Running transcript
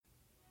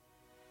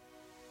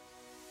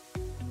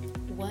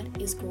what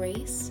is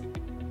grace?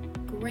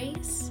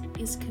 Grace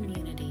is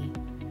community.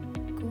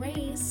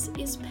 Grace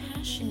is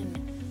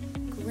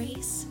passion.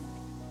 Grace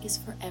is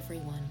for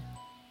everyone.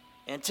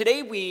 And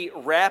today we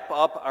wrap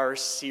up our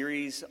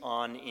series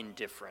on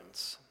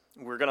indifference.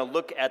 We're going to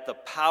look at the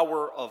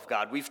power of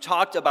God. We've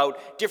talked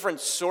about different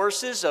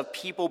sources of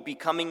people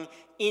becoming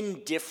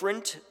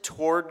indifferent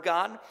toward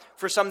God.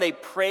 For some, they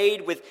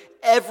prayed with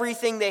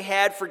everything they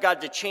had for God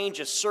to change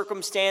a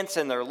circumstance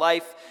in their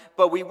life.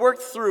 But we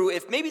worked through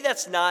if maybe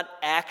that's not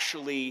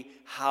actually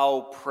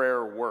how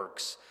prayer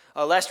works.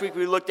 Last week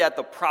we looked at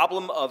the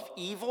problem of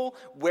evil.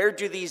 Where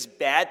do these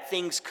bad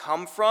things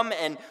come from?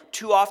 And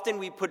too often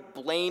we put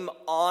blame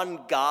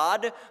on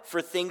God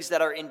for things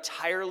that are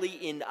entirely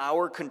in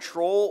our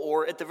control,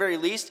 or at the very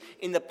least,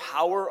 in the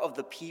power of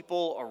the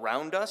people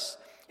around us.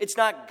 It's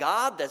not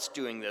God that's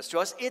doing this to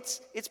us,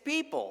 it's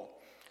people.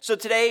 So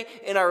today,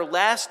 in our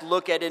last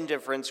look at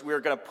indifference,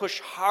 we're going to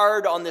push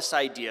hard on this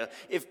idea.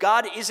 If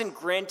God isn't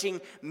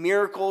granting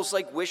miracles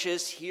like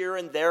wishes here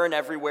and there and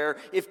everywhere,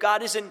 if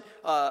God isn't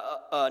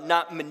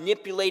not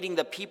manipulating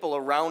the people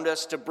around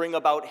us to bring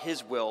about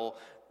his will,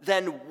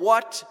 then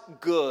what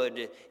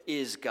good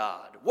is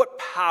God? What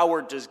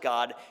power does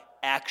God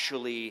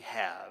actually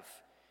have?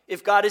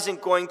 If God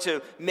isn't going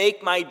to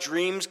make my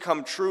dreams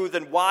come true,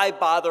 then why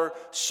bother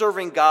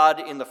serving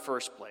God in the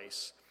first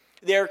place?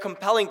 They are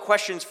compelling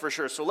questions for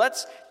sure, so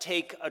let's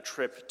take a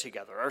trip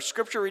together. Our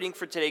scripture reading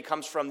for today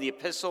comes from the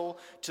Epistle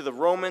to the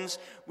Romans.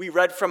 We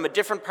read from a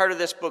different part of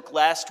this book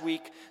last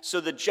week,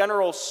 so the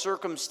general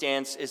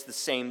circumstance is the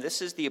same.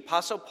 This is the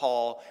Apostle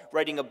Paul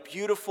writing a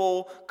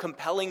beautiful,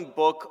 compelling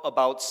book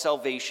about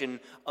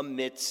salvation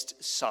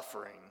amidst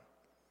suffering.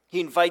 He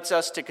invites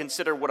us to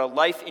consider what a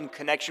life in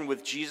connection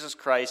with Jesus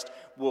Christ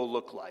will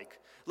look like.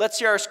 Let's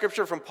hear our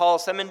scripture from Paul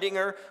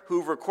Semendinger,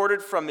 who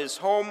recorded from his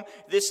home.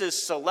 This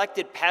is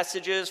selected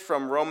passages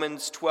from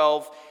Romans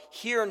 12.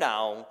 Hear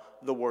now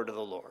the word of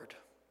the Lord.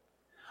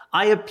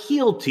 I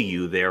appeal to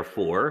you,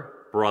 therefore,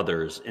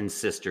 brothers and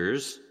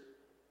sisters,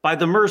 by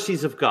the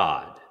mercies of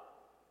God,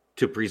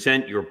 to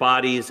present your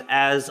bodies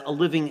as a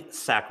living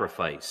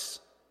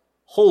sacrifice,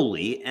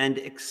 holy and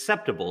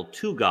acceptable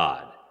to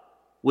God,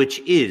 which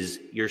is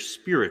your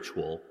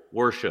spiritual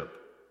worship.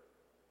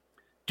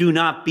 Do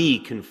not be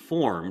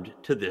conformed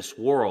to this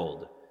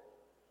world,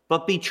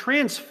 but be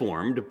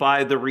transformed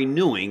by the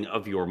renewing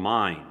of your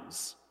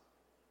minds,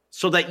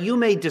 so that you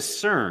may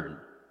discern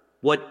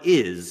what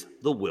is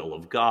the will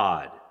of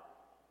God,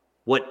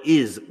 what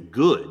is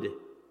good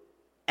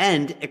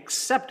and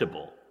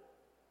acceptable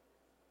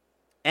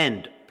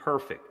and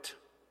perfect.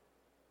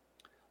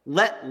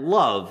 Let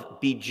love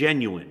be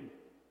genuine.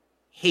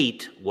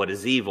 Hate what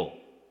is evil.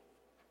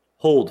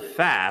 Hold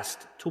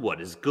fast to what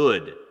is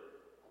good.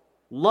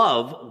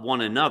 Love one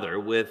another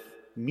with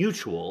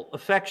mutual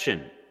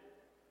affection.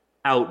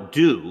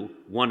 Outdo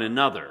one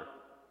another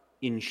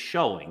in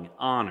showing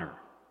honor.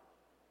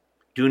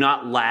 Do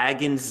not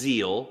lag in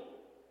zeal.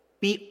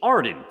 Be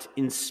ardent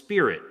in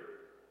spirit.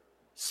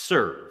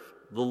 Serve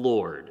the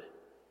Lord.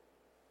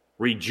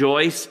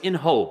 Rejoice in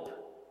hope.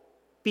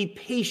 Be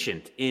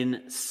patient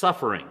in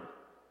suffering.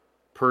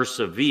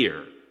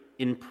 Persevere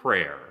in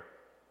prayer.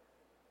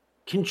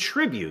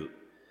 Contribute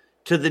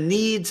to the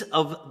needs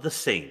of the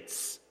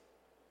saints.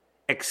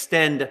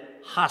 Extend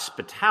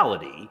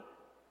hospitality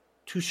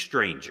to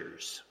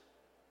strangers.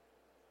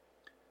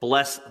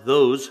 Bless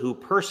those who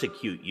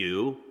persecute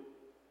you.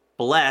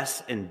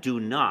 Bless and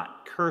do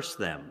not curse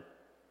them.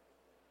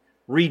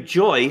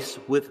 Rejoice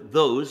with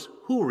those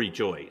who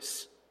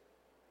rejoice.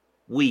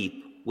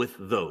 Weep with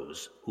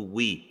those who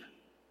weep.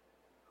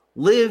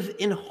 Live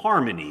in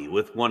harmony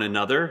with one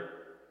another.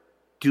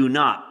 Do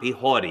not be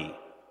haughty,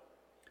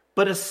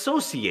 but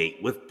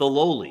associate with the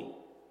lowly.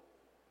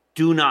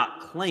 Do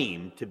not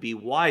claim to be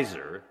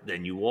wiser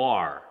than you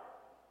are.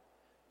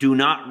 Do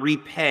not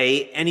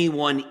repay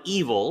anyone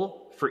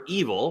evil for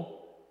evil,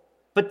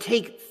 but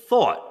take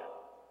thought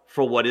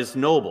for what is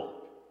noble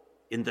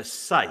in the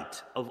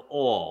sight of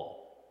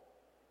all.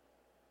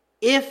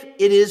 If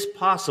it is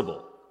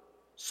possible,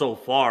 so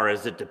far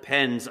as it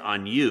depends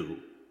on you,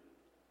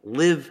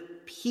 live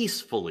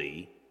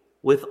peacefully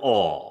with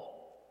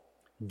all.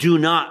 Do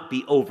not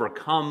be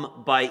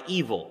overcome by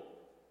evil,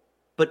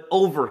 but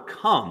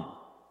overcome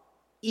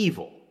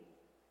evil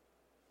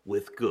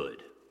with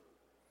good.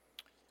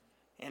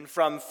 And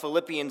from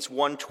Philippians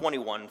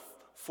 1:21,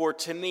 for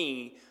to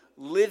me,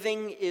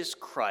 living is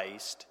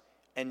Christ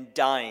and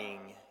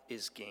dying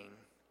is gain.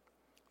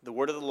 The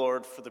word of the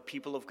Lord for the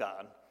people of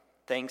God.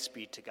 Thanks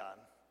be to God.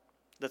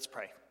 Let's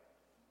pray.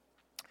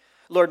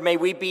 Lord, may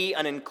we be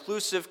an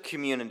inclusive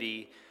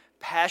community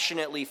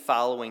passionately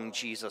following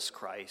Jesus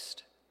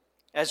Christ.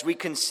 As we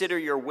consider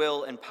your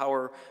will and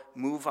power,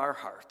 move our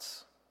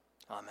hearts.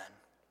 Amen.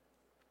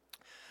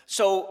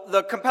 So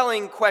the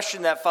compelling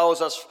question that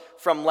follows us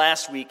from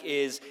last week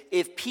is,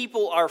 if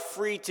people are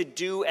free to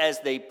do as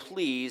they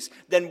please,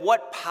 then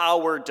what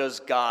power does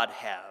God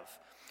have?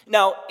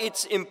 Now,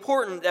 it's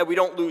important that we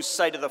don't lose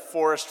sight of the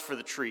forest for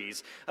the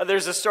trees.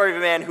 There's a story of a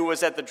man who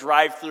was at the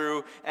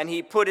drive-thru, and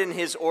he put in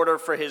his order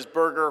for his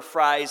burger,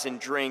 fries,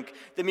 and drink.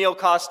 The meal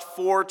cost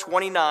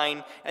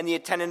 $4.29, and the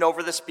attendant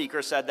over the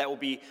speaker said, "That will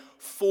be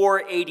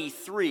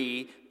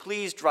 $4.83.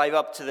 Please drive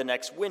up to the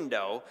next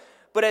window."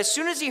 But as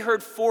soon as he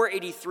heard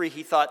 $4.83,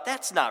 he thought,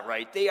 "That's not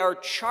right. They are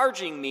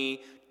charging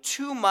me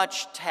too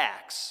much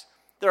tax."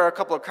 There are a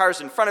couple of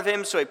cars in front of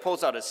him, so he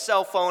pulls out his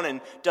cell phone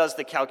and does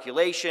the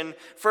calculation.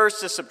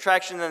 First the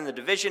subtraction, then the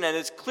division, and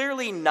it's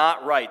clearly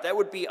not right. That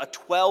would be a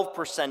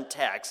 12%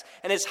 tax.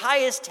 And as high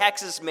as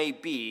taxes may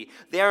be,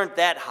 they aren't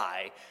that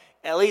high,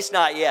 at least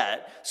not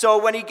yet. So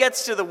when he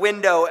gets to the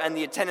window and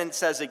the attendant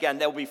says again,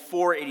 "That will be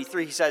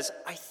 $4.83, he says,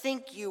 "I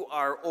think you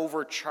are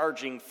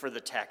overcharging for the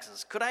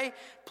taxes. Could I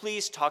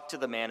please talk to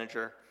the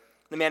manager?"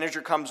 The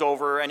manager comes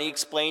over and he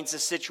explains the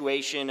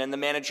situation, and the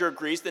manager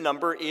agrees the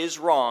number is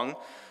wrong.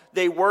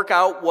 They work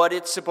out what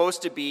it's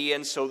supposed to be,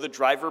 and so the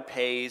driver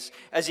pays.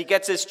 As he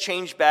gets his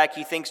change back,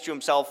 he thinks to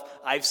himself,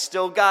 "I've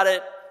still got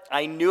it.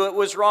 I knew it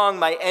was wrong.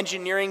 My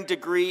engineering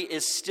degree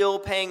is still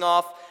paying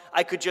off.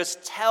 I could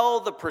just tell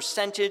the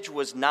percentage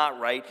was not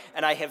right,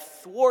 and I have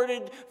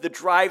thwarted the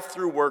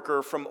drive-through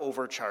worker from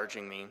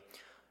overcharging me."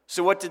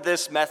 So what did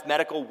this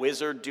mathematical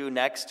wizard do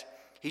next?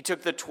 He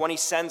took the 20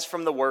 cents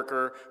from the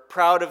worker,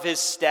 proud of his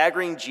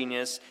staggering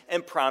genius,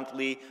 and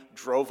promptly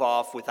drove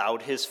off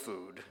without his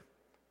food.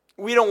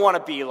 We don't want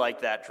to be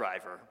like that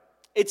driver.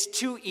 It's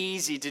too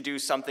easy to do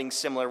something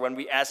similar when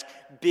we ask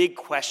big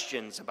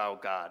questions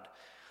about God.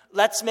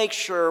 Let's make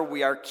sure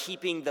we are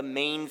keeping the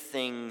main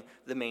thing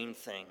the main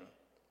thing.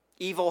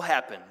 Evil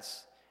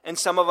happens, and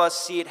some of us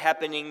see it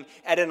happening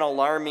at an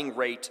alarming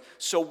rate.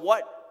 So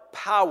what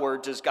power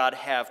does God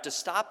have to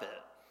stop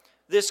it?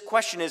 This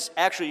question is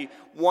actually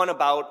one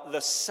about the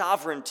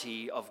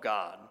sovereignty of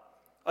God.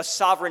 A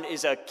sovereign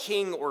is a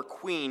king or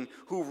queen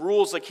who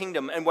rules a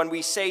kingdom. And when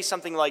we say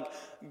something like,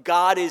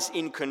 "God is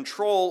in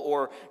control,"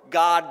 or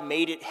 "God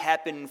made it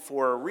happen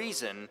for a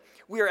reason,"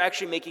 we are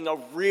actually making a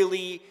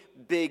really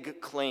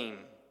big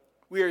claim.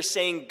 We are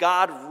saying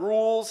God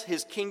rules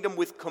his kingdom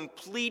with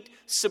complete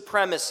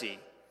supremacy,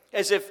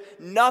 as if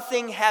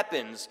nothing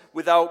happens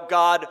without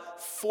God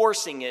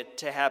forcing it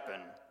to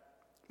happen.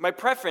 My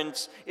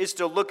preference is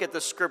to look at the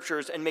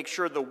scriptures and make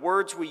sure the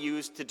words we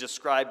use to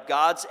describe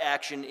God's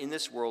action in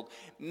this world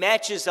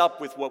matches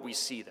up with what we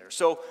see there.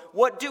 So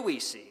what do we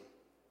see?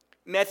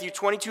 Matthew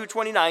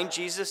 22:29,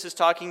 Jesus is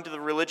talking to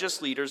the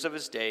religious leaders of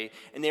his day,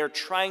 and they are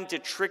trying to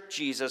trick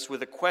Jesus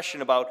with a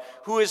question about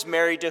who is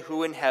married to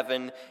who in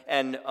heaven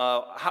and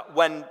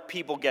when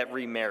people get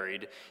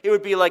remarried. It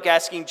would be like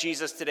asking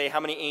Jesus today how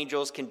many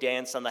angels can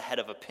dance on the head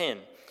of a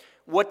pin.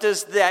 What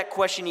does that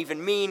question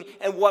even mean,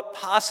 and what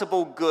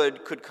possible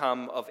good could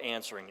come of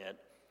answering it?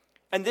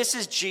 And this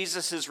is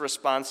Jesus'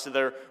 response to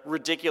their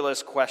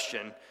ridiculous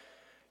question.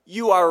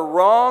 "You are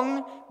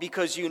wrong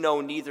because you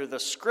know neither the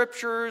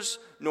scriptures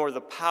nor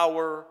the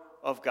power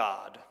of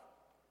God."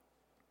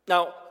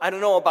 Now, I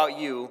don't know about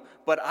you,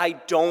 but I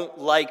don't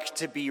like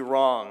to be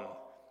wrong.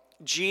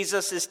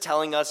 Jesus is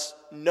telling us,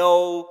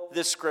 know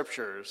the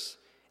scriptures,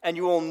 and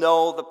you will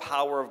know the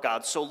power of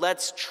God. So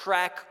let's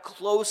track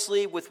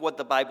closely with what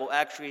the Bible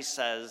actually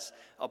says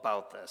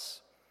about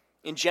this.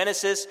 In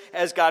Genesis,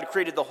 as God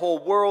created the whole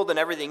world and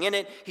everything in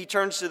it, he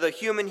turns to the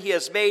human he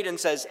has made and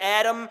says,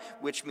 "Adam,"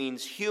 which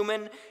means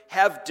human,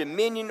 "have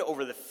dominion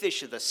over the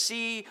fish of the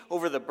sea,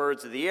 over the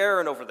birds of the air,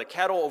 and over the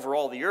cattle, over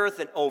all the earth,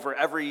 and over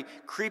every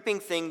creeping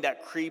thing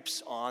that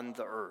creeps on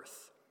the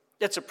earth."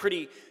 That's a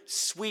pretty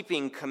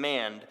sweeping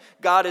command.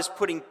 God is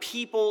putting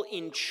people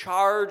in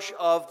charge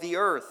of the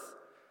earth.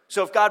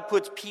 So if God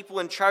puts people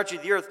in charge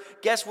of the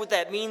earth, guess what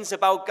that means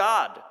about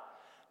God?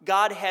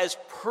 God has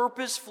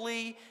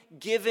purposefully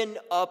given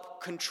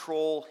up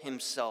control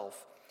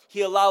himself.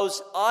 He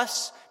allows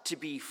us to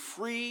be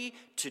free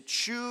to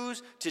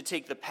choose to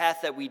take the path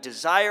that we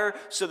desire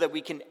so that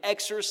we can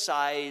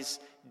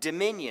exercise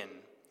dominion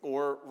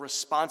or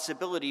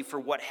responsibility for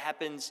what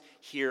happens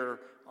here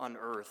on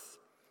earth.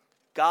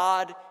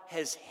 God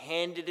has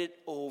handed it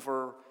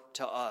over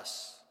to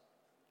us.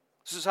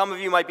 So some of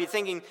you might be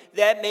thinking,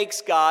 that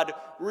makes God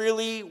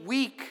really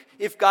weak.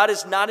 If God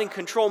is not in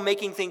control,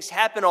 making things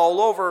happen all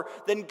over,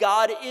 then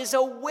God is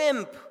a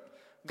wimp.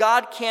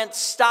 God can't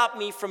stop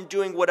me from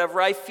doing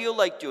whatever I feel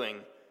like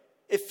doing.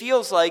 It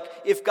feels like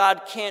if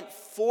God can't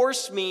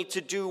force me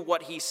to do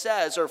what he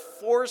says or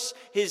force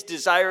his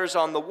desires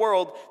on the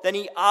world, then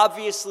he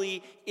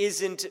obviously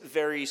isn't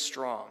very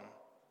strong.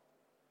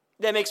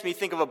 That makes me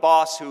think of a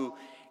boss who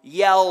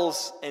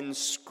yells and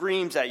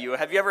screams at you.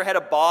 Have you ever had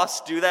a boss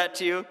do that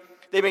to you?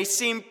 They may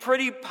seem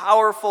pretty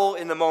powerful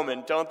in the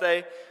moment, don't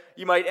they?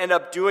 You might end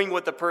up doing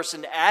what the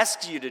person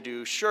asks you to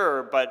do,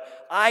 sure,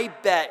 but I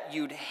bet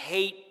you'd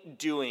hate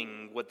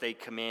doing what they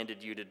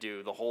commanded you to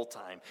do the whole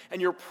time.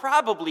 And you're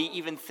probably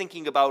even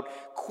thinking about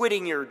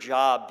quitting your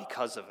job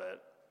because of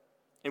it.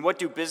 And what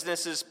do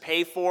businesses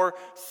pay for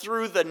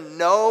through the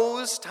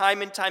nose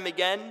time and time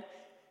again?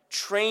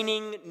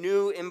 Training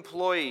new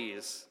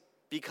employees.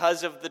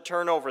 because of the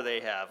turnover they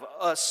have.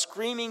 A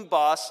screaming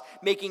boss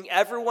making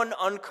everyone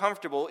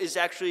uncomfortable is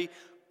actually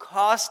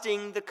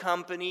costing the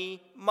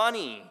company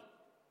money.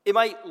 It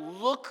might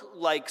look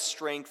like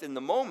strength in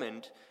the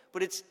moment,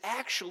 but it's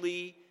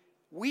actually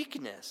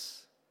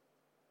weakness.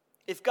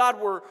 If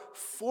God were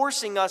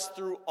forcing us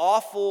through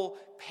awful,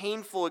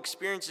 painful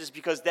experiences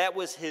because that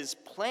was his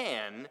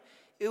plan,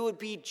 it would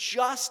be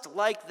just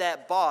like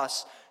that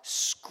boss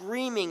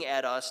screaming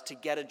at us to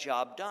get a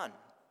job done.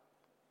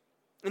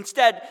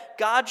 Instead,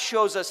 God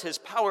shows us his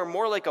power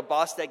more like a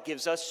boss that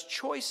gives us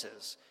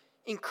choices,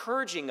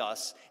 encouraging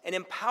us and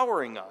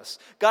empowering us.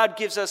 God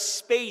gives us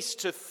space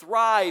to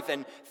thrive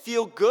and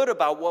feel good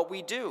about what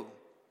we do.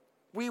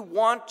 We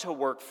want to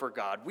work for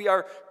God. We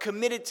are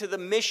committed to the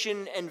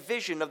mission and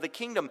vision of the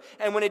kingdom.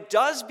 And when it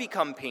does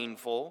become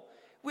painful,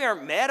 we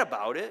aren't mad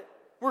about it.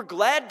 We're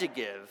glad to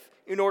give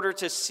in order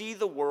to see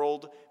the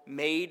world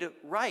made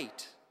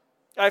right.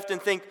 I often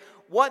think,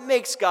 what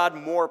makes God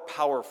more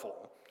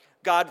powerful?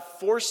 God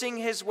forcing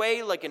his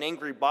way like an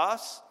angry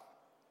boss,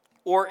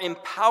 or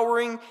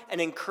empowering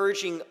and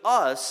encouraging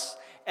us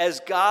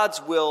as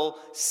God's will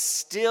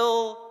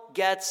still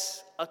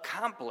gets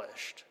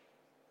accomplished?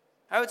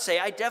 I would say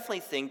I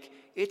definitely think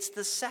it's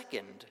the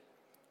second.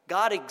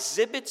 God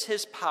exhibits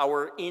his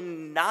power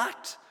in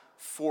not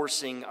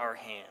forcing our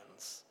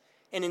hands,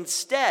 and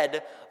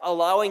instead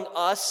allowing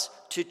us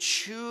to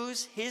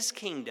choose his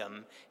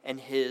kingdom and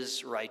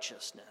his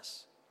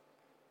righteousness.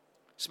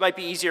 This might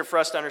be easier for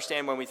us to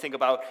understand when we think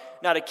about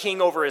not a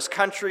king over his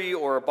country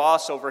or a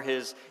boss over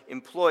his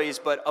employees,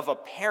 but of a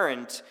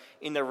parent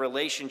in their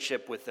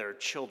relationship with their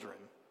children.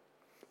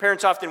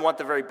 Parents often want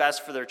the very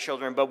best for their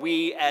children, but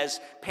we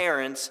as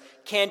parents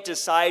can't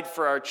decide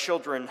for our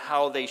children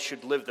how they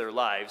should live their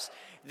lives.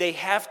 They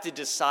have to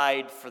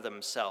decide for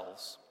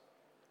themselves.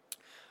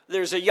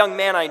 There's a young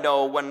man I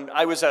know, when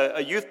I was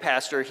a youth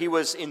pastor, he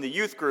was in the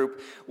youth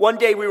group. One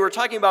day we were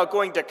talking about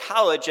going to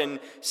college, and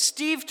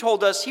Steve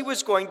told us he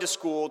was going to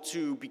school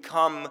to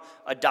become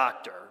a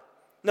doctor.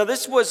 Now,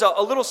 this was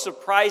a little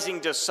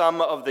surprising to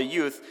some of the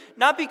youth,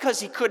 not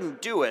because he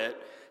couldn't do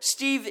it.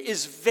 Steve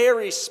is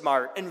very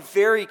smart and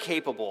very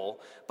capable,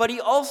 but he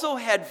also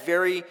had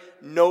very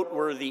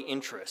noteworthy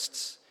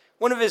interests.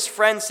 One of his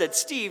friends said,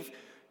 "Steve,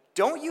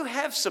 don't you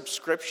have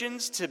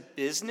subscriptions to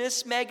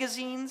business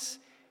magazines?"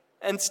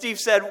 And Steve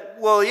said,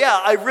 "Well,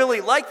 yeah, I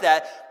really like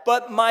that,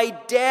 but my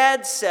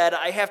dad said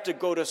I have to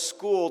go to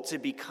school to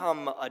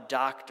become a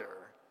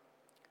doctor."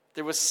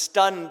 There was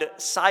stunned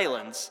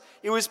silence.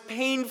 It was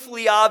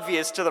painfully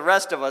obvious to the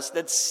rest of us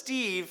that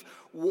Steve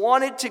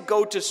wanted to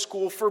go to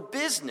school for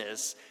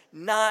business,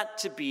 not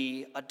to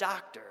be a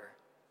doctor.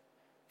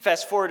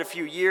 Fast forward a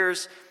few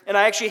years, and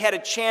I actually had a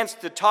chance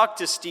to talk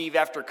to Steve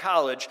after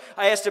college.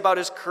 I asked about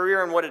his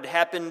career and what had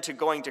happened to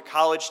going to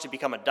college to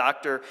become a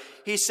doctor.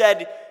 He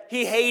said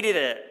he hated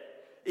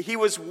it. He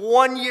was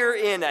 1 year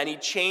in and he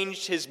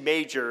changed his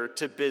major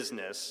to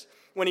business.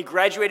 When he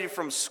graduated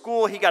from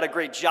school, he got a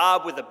great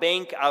job with a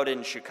bank out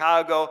in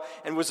Chicago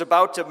and was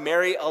about to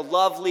marry a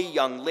lovely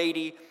young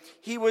lady.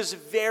 He was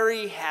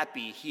very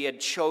happy he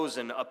had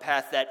chosen a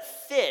path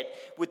that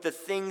fit with the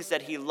things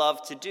that he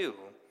loved to do.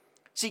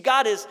 See,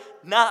 God is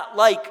not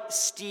like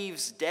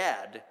Steve's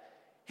dad.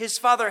 His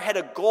father had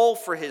a goal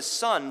for his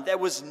son that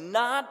was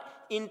not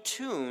in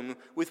tune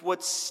with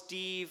what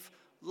Steve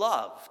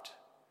loved.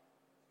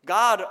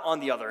 God,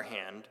 on the other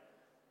hand,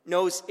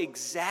 knows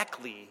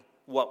exactly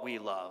what we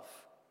love.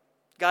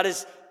 God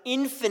is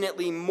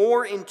infinitely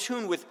more in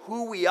tune with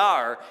who we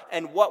are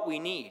and what we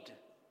need.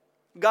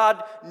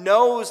 God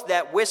knows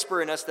that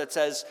whisper in us that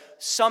says,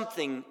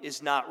 something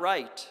is not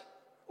right,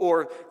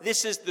 or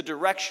this is the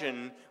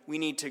direction we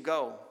need to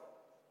go.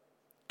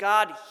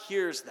 God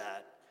hears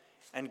that,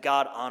 and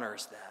God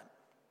honors that.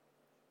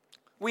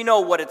 We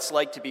know what it's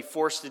like to be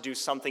forced to do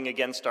something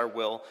against our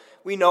will.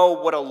 We know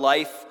what a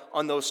life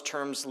on those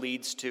terms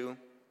leads to: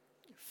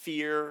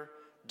 fear,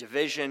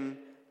 division,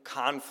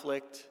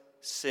 conflict,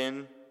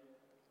 sin.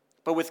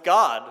 But with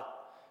God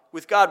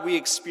we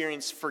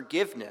experience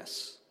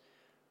forgiveness,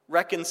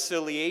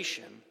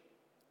 reconciliation,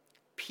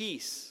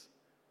 peace,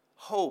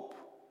 hope,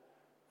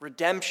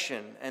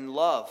 redemption, and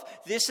love.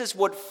 This is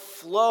what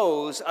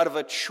flows out of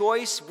a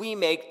choice we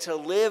make to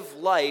live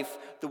life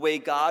the way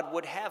God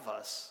would have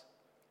us.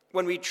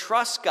 When we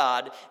trust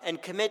God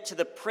and commit to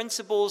the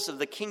principles of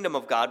the kingdom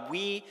of God,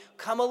 we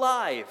come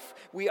alive.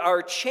 We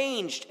are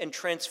changed and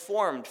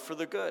transformed for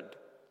the good.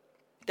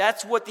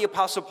 That's what the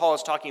Apostle Paul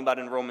is talking about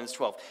in Romans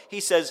 12. He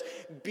says,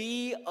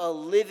 be a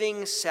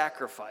living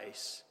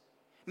sacrifice.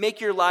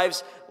 Make your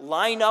lives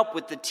line up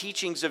with the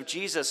teachings of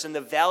Jesus and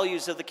the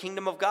values of the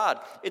kingdom of God.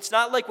 It's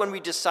not like when we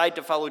decide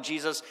to follow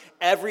Jesus,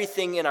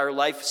 everything in our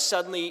life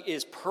suddenly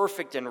is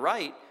perfect and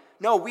right.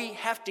 No, we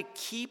have to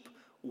keep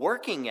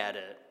working at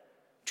it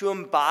to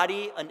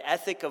embody an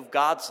ethic of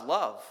God's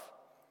love.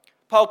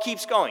 Paul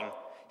keeps going.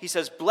 He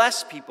says,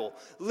 bless people,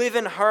 live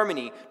in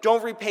harmony,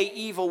 don't repay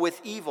evil with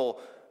evil,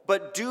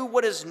 but do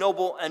what is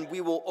noble, and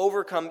we will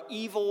overcome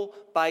evil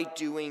by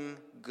doing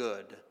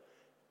good.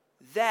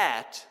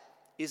 That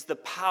is the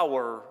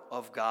power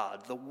of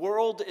God. The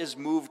world is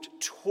moved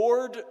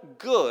toward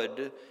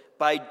good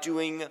by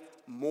doing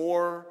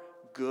more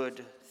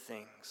good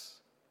things.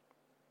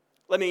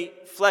 Let me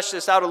flesh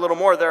this out a little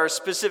more. There are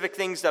specific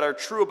things that are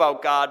true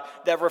about God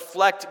that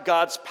reflect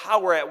God's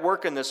power at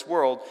work in this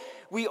world.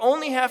 We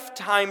only have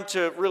time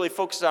to really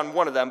focus on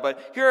one of them,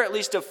 but here are at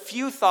least a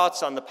few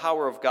thoughts on the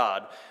power of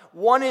God.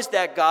 One is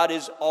that God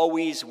is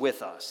always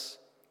with us.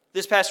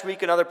 This past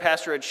week, another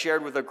pastor had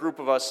shared with a group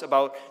of us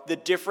about the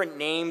different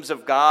names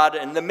of God,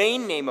 and the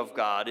main name of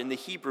God in the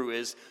Hebrew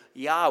is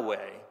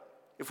Yahweh.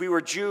 If we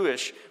were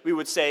Jewish, we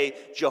would say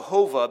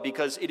Jehovah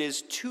because it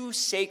is too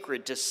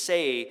sacred to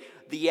say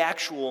the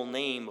actual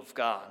name of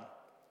God.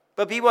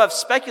 But people have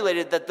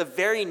speculated that the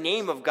very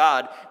name of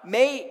God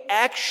may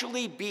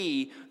actually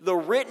be the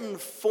written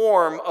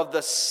form of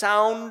the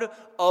sound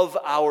of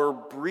our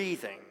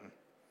breathing.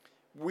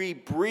 We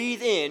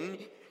breathe in,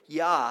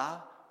 Yah,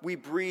 we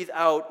breathe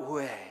out,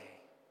 Weh.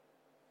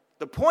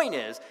 The point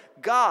is,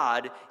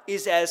 God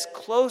is as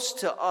close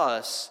to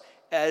us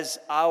as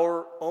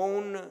our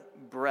own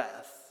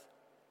breath.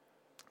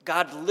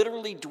 God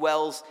literally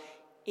dwells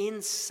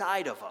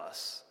inside of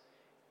us.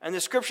 And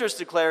the scriptures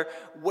declare,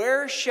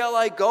 where shall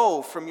I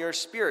go from your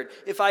spirit?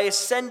 If I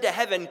ascend to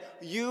heaven,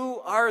 you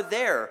are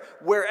there.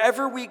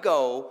 Wherever we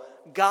go,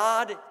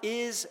 God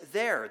is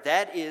there.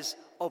 That is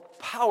a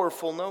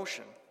powerful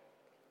notion.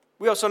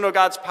 We also know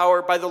God's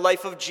power by the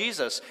life of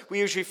Jesus. We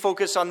usually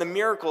focus on the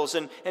miracles,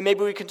 and maybe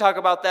we can talk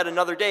about that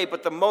another day,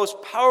 but the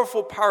most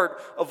powerful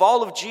part of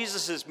all of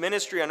Jesus'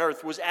 ministry on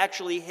earth was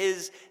actually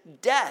his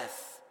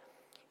death.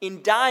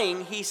 In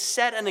dying, he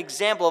set an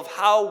example of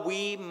how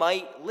we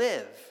might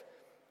live.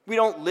 We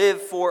don't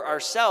live for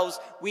ourselves,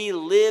 we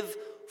live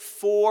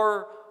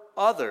for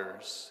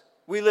others.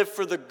 We live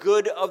for the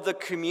good of the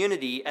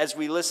community as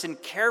we listen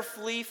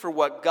carefully for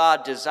what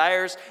God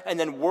desires and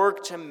then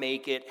work to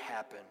make it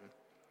happen.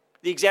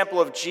 The example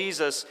of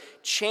Jesus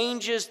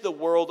changes the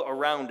world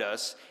around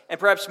us, and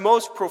perhaps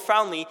most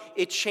profoundly,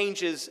 it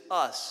changes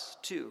us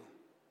too.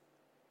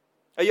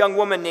 A young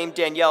woman named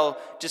Danielle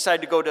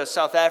decided to go to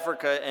South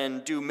Africa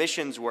and do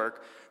missions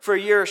work. For a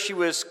year, she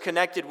was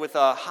connected with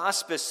a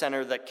hospice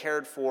center that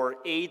cared for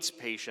AIDS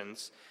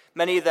patients,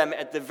 many of them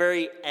at the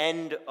very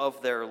end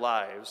of their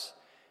lives.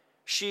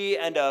 She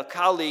and a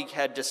colleague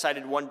had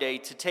decided one day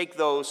to take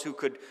those who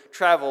could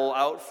travel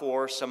out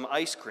for some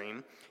ice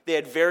cream. They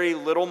had very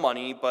little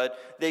money, but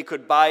they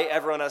could buy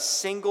everyone a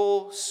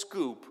single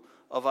scoop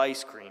of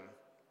ice cream.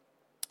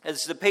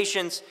 As the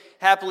patients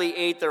happily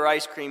ate their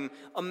ice cream,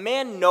 a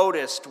man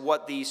noticed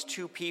what these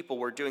two people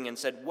were doing and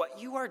said, "What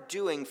you are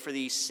doing for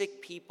these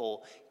sick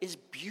people is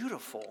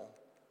beautiful.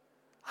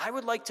 I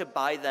would like to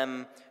buy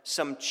them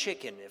some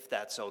chicken if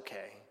that's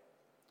okay."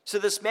 So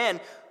this man,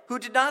 who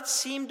did not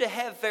seem to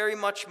have very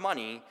much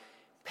money,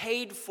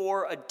 paid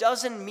for a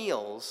dozen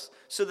meals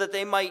so that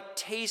they might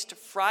taste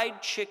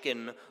fried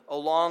chicken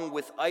along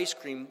with ice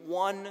cream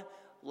one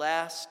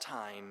last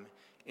time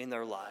in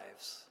their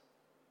lives.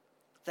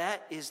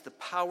 That is the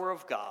power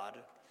of God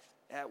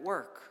at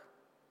work.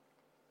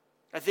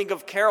 I think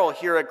of Carol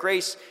here at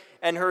Grace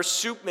and her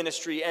soup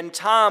ministry, and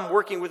Tom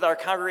working with our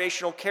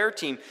congregational care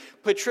team.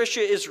 Patricia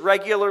is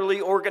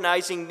regularly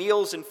organizing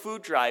meals and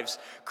food drives.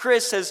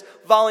 Chris has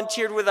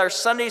volunteered with our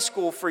Sunday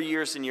school for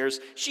years and years.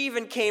 She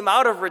even came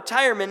out of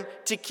retirement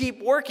to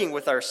keep working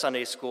with our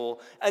Sunday school.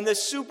 And the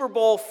Super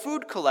Bowl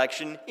food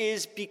collection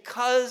is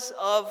because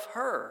of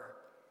her.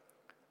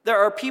 There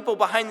are people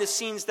behind the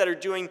scenes that are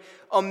doing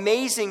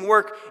amazing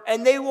work,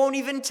 and they won't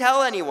even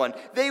tell anyone.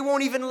 They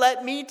won't even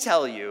let me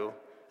tell you.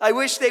 I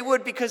wish they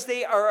would, because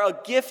they are a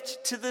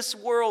gift to this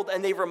world,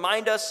 and they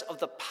remind us of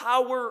the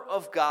power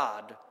of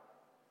God,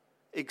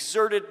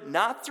 exerted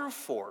not through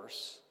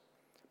force,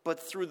 but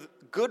through the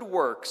good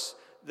works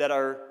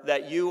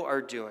that you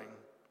are doing.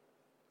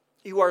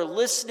 You are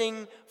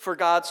listening for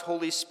God's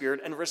Holy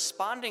Spirit and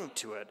responding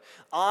to it,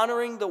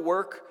 honoring the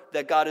work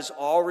that God is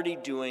already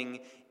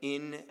doing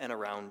in and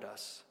around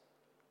us.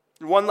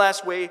 One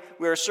last way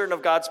we are certain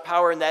of God's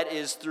power, and that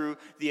is through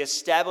the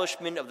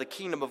establishment of the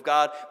kingdom of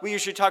God. We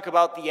usually talk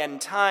about the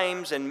end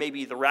times and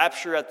maybe the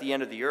rapture at the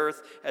end of the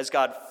earth as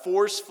God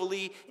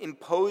forcefully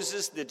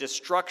imposes the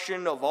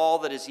destruction of all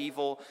that is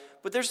evil.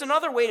 But there's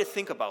another way to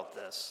think about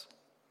this.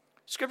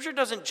 Scripture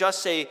doesn't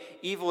just say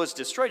evil is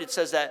destroyed. It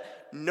says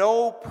that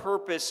no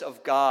purpose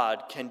of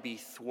God can be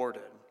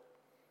thwarted.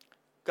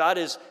 God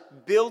is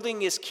building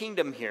his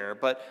kingdom here,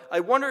 but I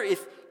wonder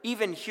if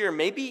even here,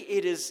 maybe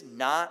it is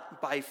not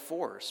by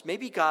force.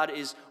 Maybe God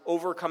is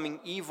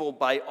overcoming evil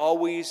by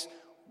always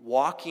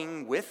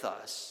walking with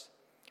us,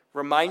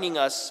 reminding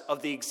us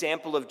of the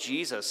example of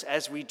Jesus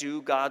as we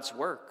do God's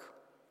work.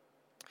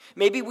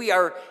 Maybe we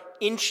are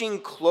inching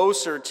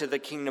closer to the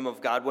kingdom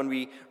of God when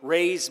we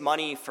raise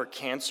money for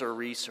cancer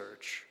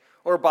research,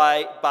 or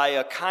by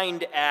a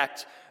kind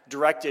act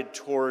directed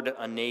toward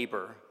a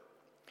neighbor.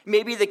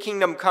 Maybe the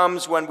kingdom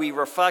comes when we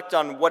reflect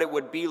on what it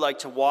would be like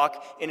to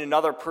walk in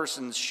another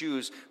person's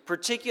shoes,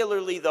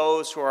 particularly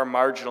those who are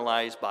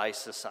marginalized by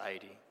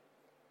society.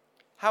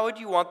 How would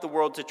you want the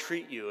world to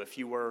treat you if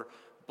you were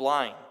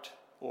blind,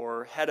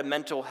 or had a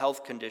mental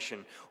health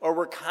condition, or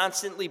were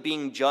constantly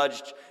being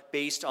judged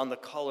based on the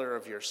color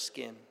of your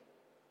skin.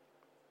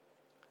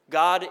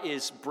 God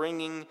is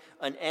bringing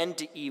an end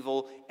to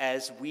evil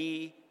as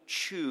we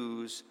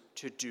choose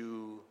to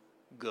do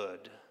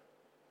good.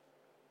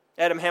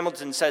 Adam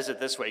Hamilton says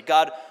it this way: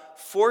 God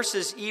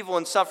forces evil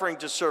and suffering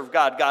to serve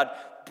God. God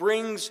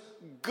brings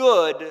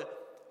good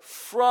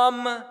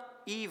from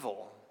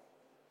evil.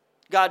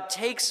 God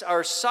takes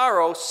our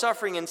sorrow,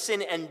 suffering, and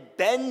sin and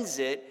bends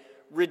it,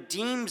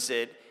 redeems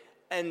it,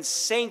 and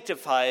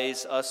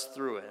sanctifies us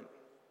through it.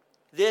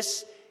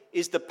 This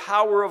is the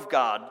power of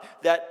God,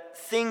 that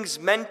things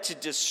meant to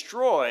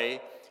destroy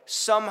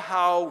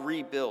somehow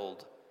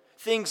rebuild.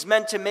 Things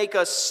meant to make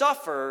us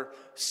suffer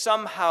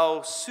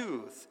somehow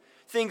soothe.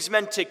 Things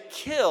meant to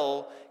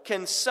kill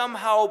can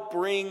somehow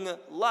bring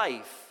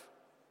life.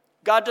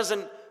 God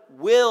doesn't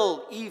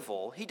will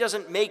evil. He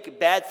doesn't make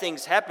bad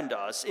things happen to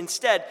us.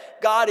 Instead,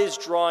 God is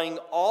drawing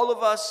all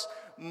of us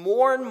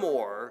more and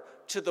more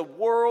to the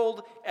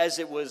world as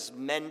it was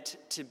meant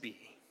to be.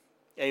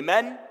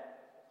 Amen?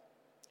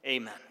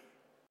 Amen.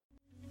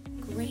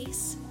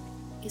 Grace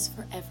is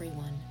for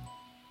everyone.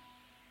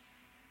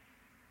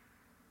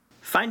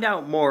 Find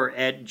out more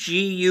at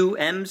gumc.org.